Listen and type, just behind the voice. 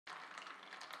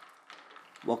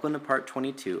Welcome to part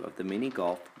 22 of the mini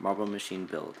golf marble machine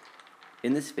build.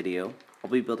 In this video, I'll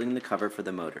be building the cover for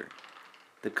the motor.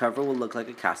 The cover will look like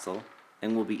a castle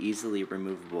and will be easily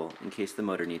removable in case the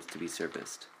motor needs to be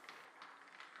serviced.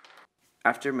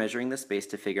 After measuring the space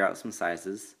to figure out some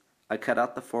sizes, I cut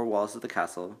out the 4 walls of the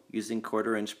castle using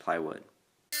 1/4-inch plywood.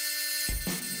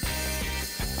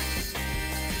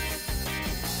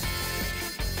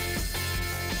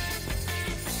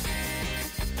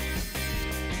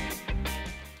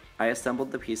 I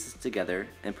assembled the pieces together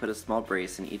and put a small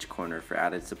brace in each corner for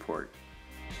added support.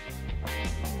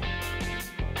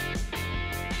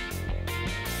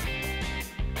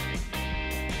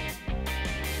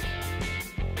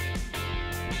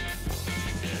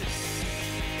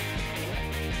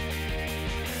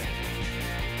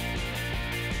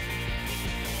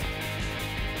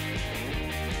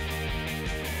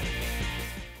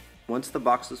 Once the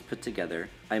box was put together,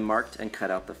 I marked and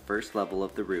cut out the first level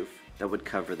of the roof that would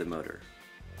cover the motor.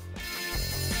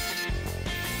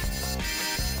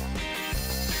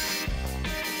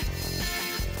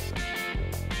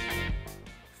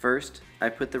 First, I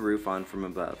put the roof on from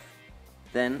above.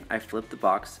 Then, I flipped the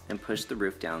box and pushed the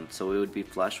roof down so it would be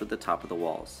flush with the top of the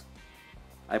walls.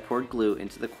 I poured glue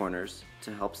into the corners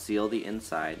to help seal the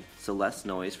inside so less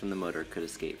noise from the motor could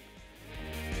escape.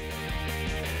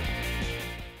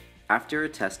 After a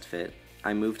test fit,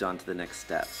 I moved on to the next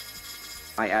step.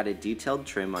 I added detailed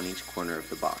trim on each corner of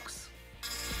the box.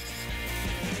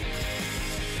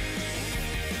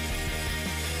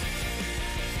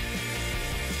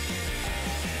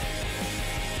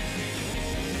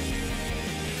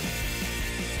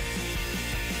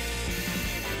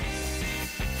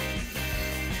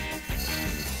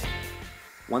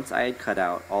 Once I had cut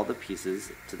out all the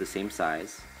pieces to the same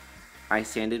size, I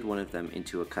sanded one of them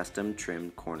into a custom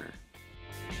trimmed corner.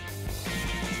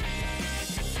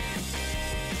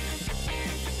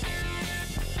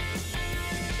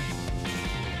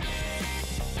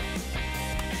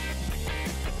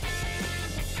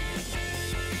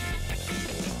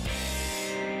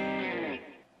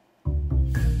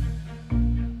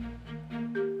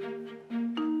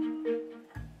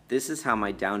 This is how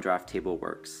my downdraft table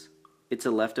works. It's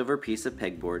a leftover piece of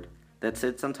pegboard that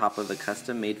sits on top of a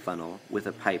custom-made funnel with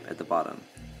a pipe at the bottom.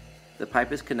 The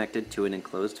pipe is connected to an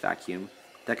enclosed vacuum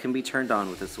that can be turned on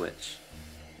with a switch.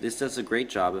 This does a great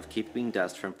job of keeping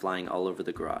dust from flying all over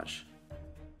the garage.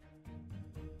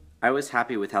 I was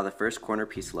happy with how the first corner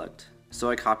piece looked, so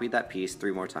I copied that piece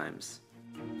 3 more times.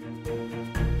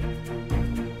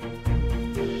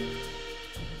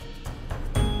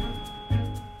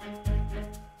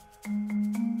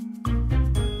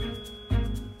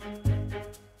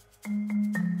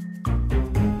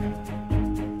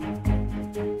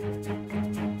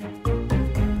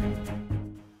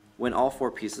 When all 4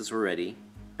 pieces were ready,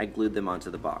 I glued them onto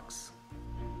the box.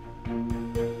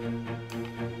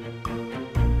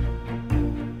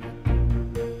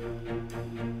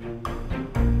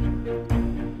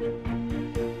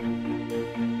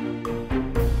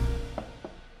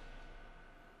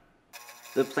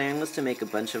 The plan was to make a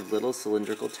bunch of little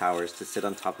cylindrical towers to sit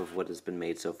on top of what has been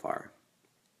made so far.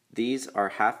 These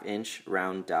are 1/2-inch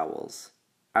round dowels.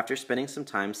 After spending some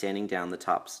time sanding down the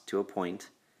tops to a point,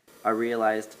 I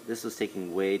realized this was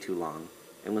taking way too long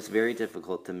and was very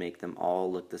difficult to make them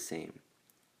all look the same.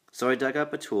 So I dug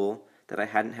up a tool that I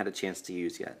hadn't had a chance to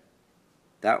use yet.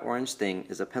 That orange thing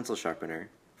is a pencil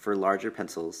sharpener for larger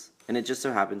pencils, and it just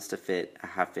so happens to fit a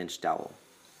 1/2-inch dowel.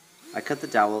 I cut the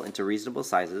dowel into reasonable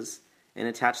sizes and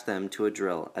attached them to a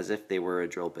drill as if they were a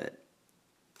drill bit.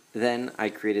 Then I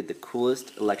created the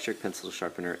coolest electric pencil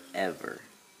sharpener ever.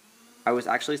 I was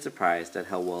actually surprised at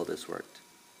how well this worked.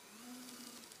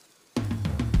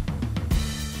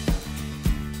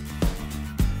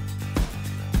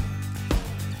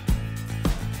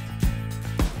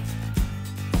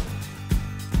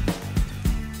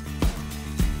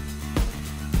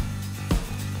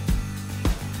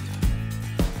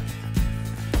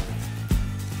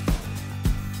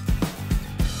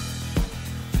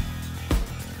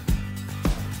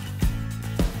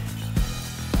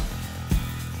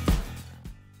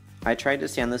 I tried to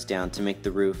sand this down to make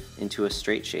the roof into a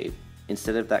straight shape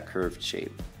instead of that curved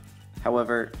shape.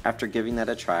 However, after giving that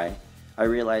a try, I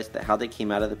realized that how they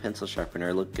came out of the pencil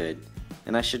sharpener looked good,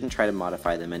 and I shouldn't try to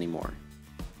modify them anymore.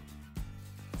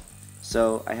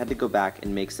 So I had to go back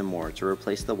and make some more to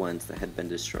replace the ones that had been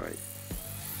destroyed.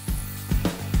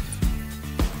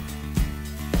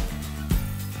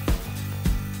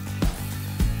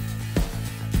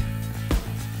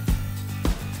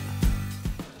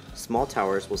 Small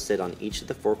towers will sit on each of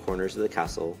the 4 corners of the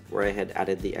castle where I had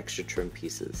added the extra trim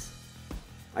pieces.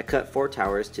 I cut 4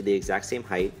 towers to the exact same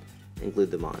height and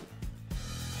glued them on.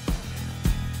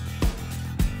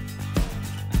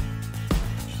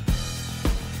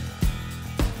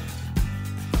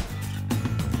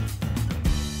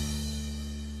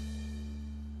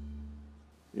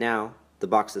 Now, the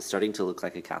box is starting to look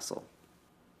like a castle.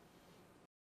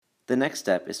 The next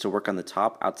step is to work on the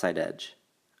top outside edge.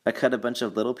 I cut a bunch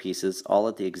of little pieces all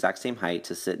at the exact same height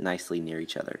to sit nicely near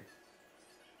each other.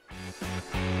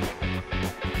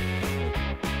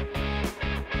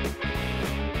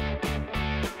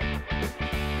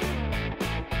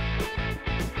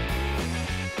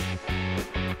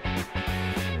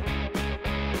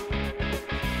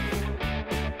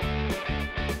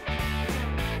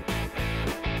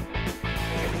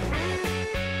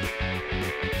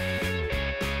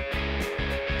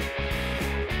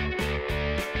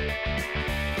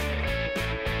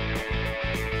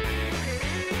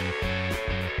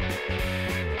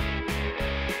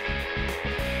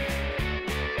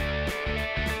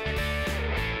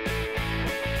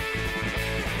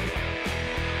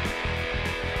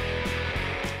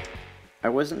 I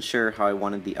wasn't sure how I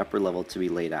wanted the upper level to be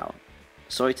laid out,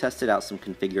 so I tested out some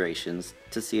configurations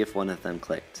to see if one of them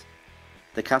clicked.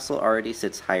 The castle already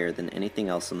sits higher than anything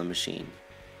else on the machine,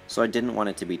 so I didn't want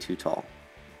it to be too tall.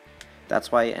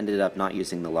 That's why I ended up not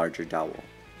using the larger dowel.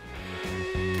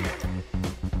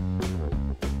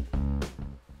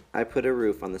 I put a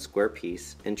roof on the square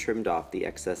piece and trimmed off the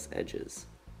excess edges.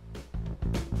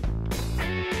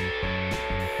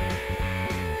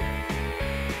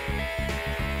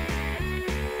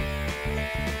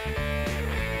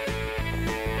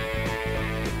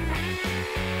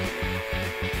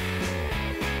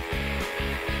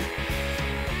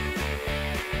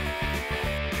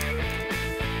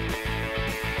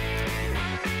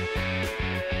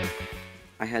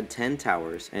 I had 10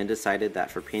 towers and decided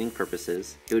that for painting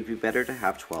purposes, it would be better to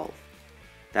have 12.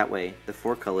 That way, the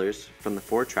 4 colors from the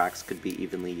 4 tracks could be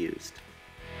evenly used.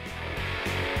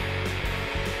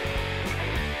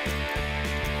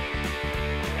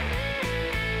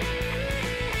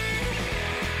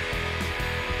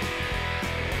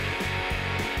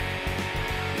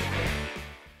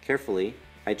 Carefully,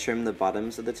 I trimmed the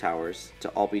bottoms of the towers to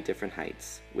all be different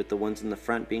heights, with the ones in the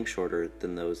front being shorter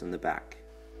than those in the back.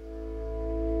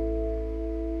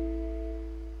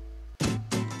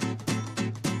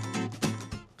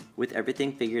 With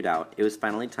everything figured out, it was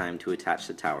finally time to attach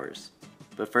the towers.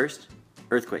 But first,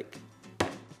 earthquake.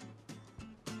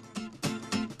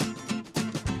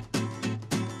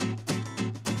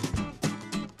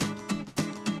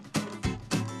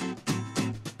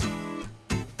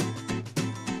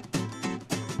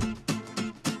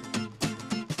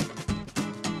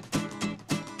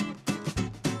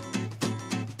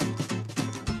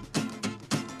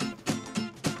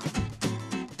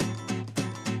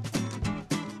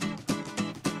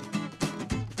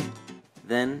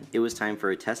 Then, it was time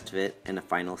for a test fit and a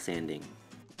final sanding.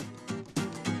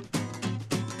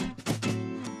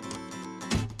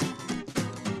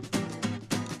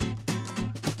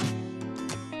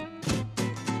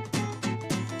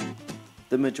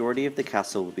 The majority of the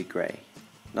castle will be gray.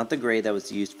 Not the gray that was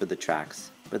used for the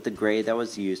tracks, but the gray that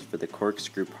was used for the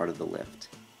corkscrew part of the lift.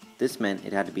 This meant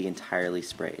it had to be entirely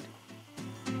sprayed.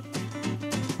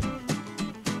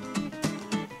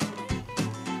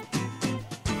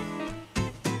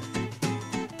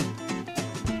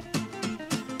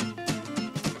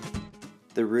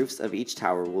 The roofs of each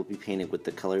tower will be painted with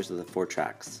the colors of the 4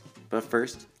 tracks, but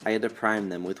first I had to prime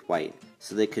them with white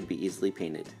so they could be easily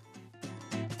painted.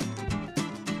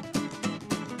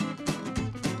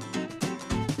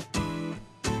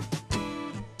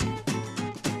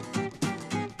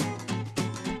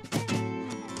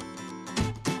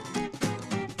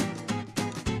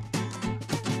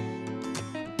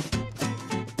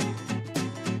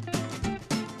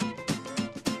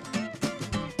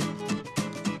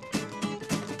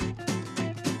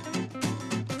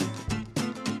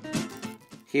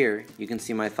 Here, you can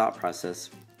see my thought process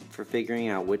for figuring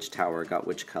out which tower got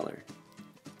which color.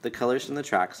 The colors from the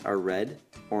tracks are red,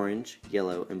 orange,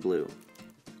 yellow, and blue.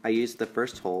 I used the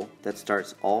first hole that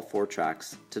starts all 4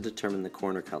 tracks to determine the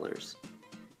corner colors.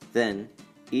 Then,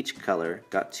 each color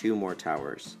got 2 more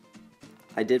towers.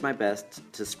 I did my best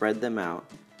to spread them out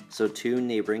so 2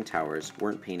 neighboring towers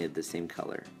weren't painted the same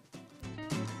color.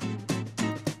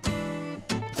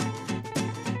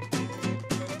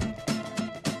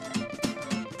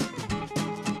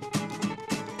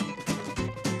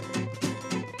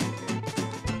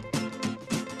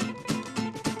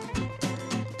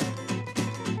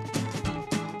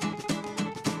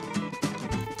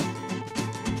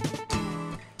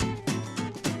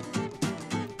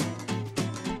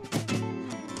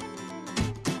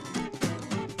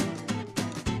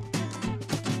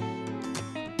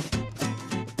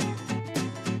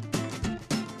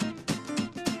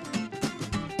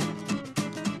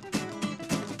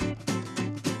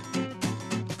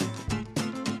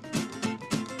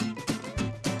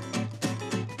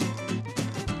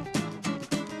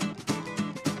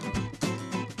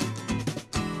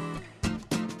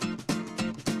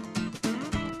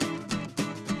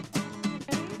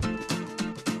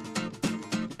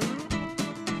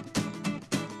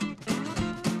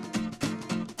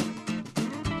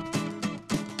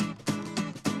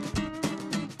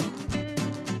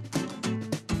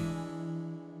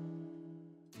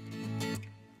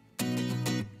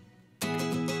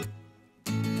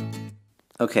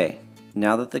 Okay,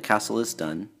 now that the castle is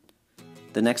done,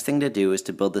 the next thing to do is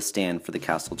to build the stand for the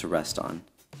castle to rest on.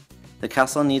 The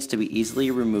castle needs to be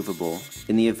easily removable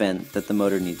in the event that the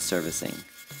motor needs servicing.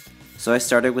 So I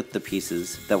started with the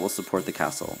pieces that will support the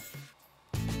castle.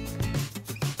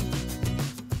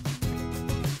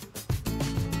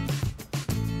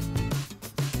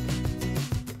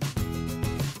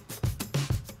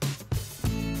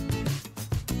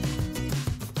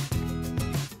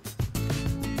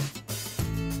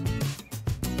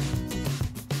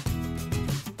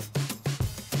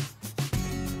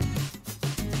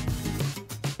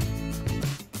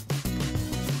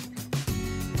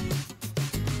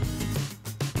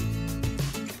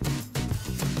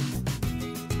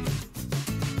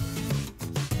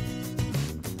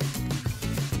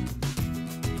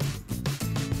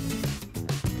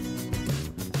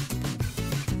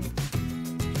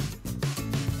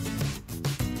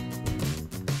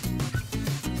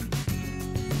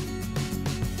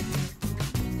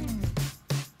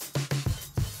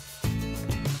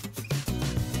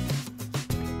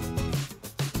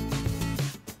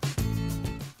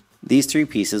 These three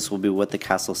pieces will be what the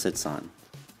castle sits on.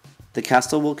 The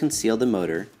castle will conceal the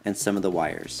motor and some of the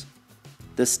wires.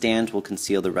 The stand will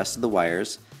conceal the rest of the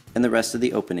wires and the rest of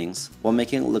the openings while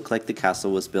making it look like the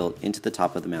castle was built into the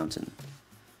top of the mountain.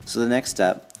 So the next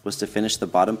step was to finish the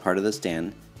bottom part of the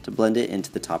stand to blend it into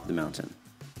the top of the mountain.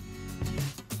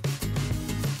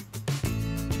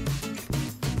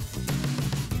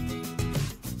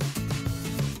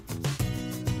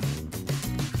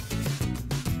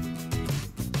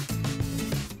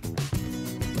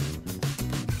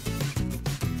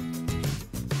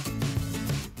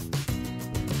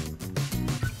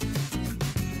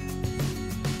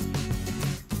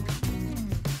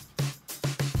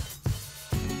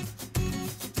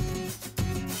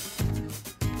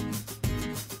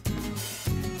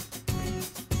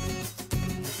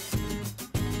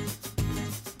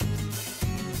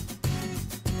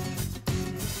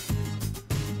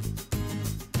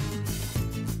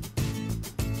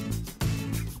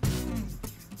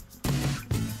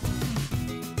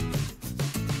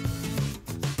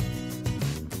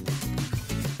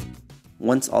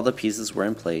 Once all the pieces were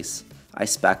in place, I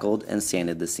spackled and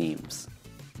sanded the seams.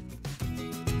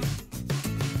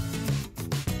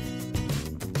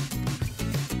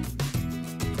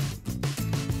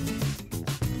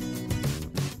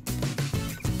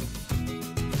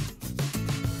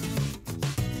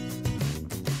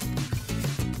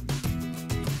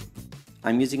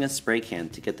 I'm using a spray can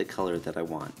to get the color that I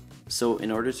want. So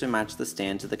in order to match the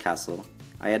stand to the castle,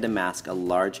 I had to mask a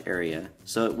large area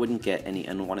so it wouldn't get any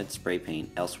unwanted spray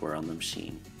paint elsewhere on the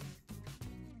machine.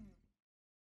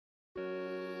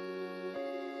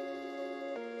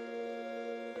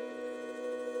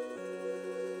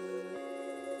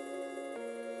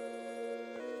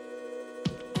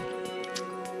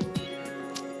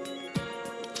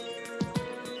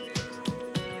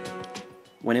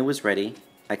 When it was ready,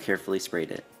 I carefully sprayed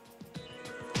it.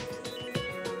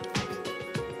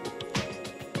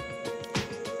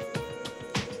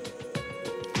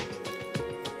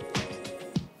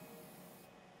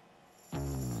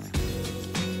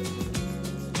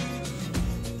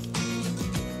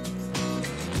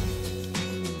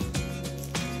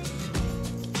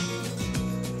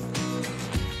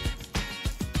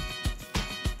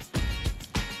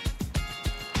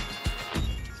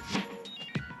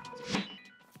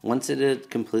 Once it had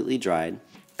completely dried,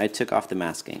 I took off the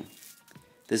masking.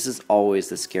 This is always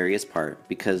the scariest part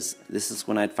because this is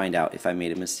when I'd find out if I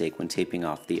made a mistake when taping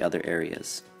off the other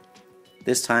areas.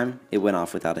 This time, it went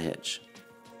off without a hitch.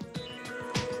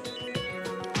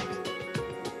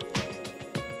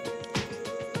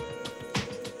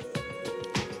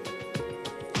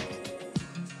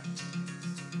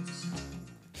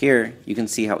 Here, you can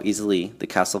see how easily the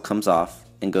castle comes off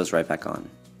and goes right back on.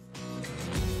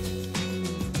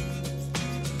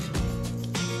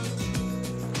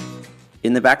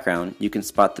 In the background, you can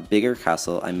spot the bigger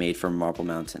castle I made from Marble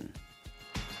Mountain.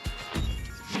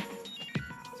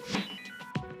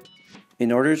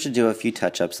 In order to do a few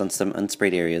touch-ups on some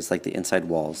unsprayed areas like the inside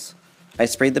walls, I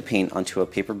sprayed the paint onto a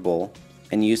paper bowl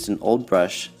and used an old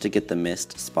brush to get the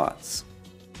missed spots.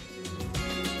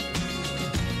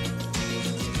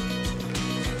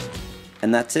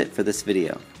 And that's it for this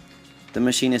video. The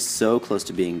machine is so close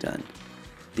to being done.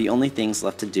 The only things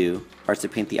left to do are to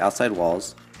paint the outside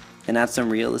walls and add some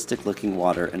realistic looking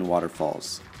water and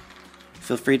waterfalls.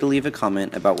 Feel free to leave a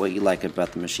comment about what you like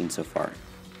about the machine so far.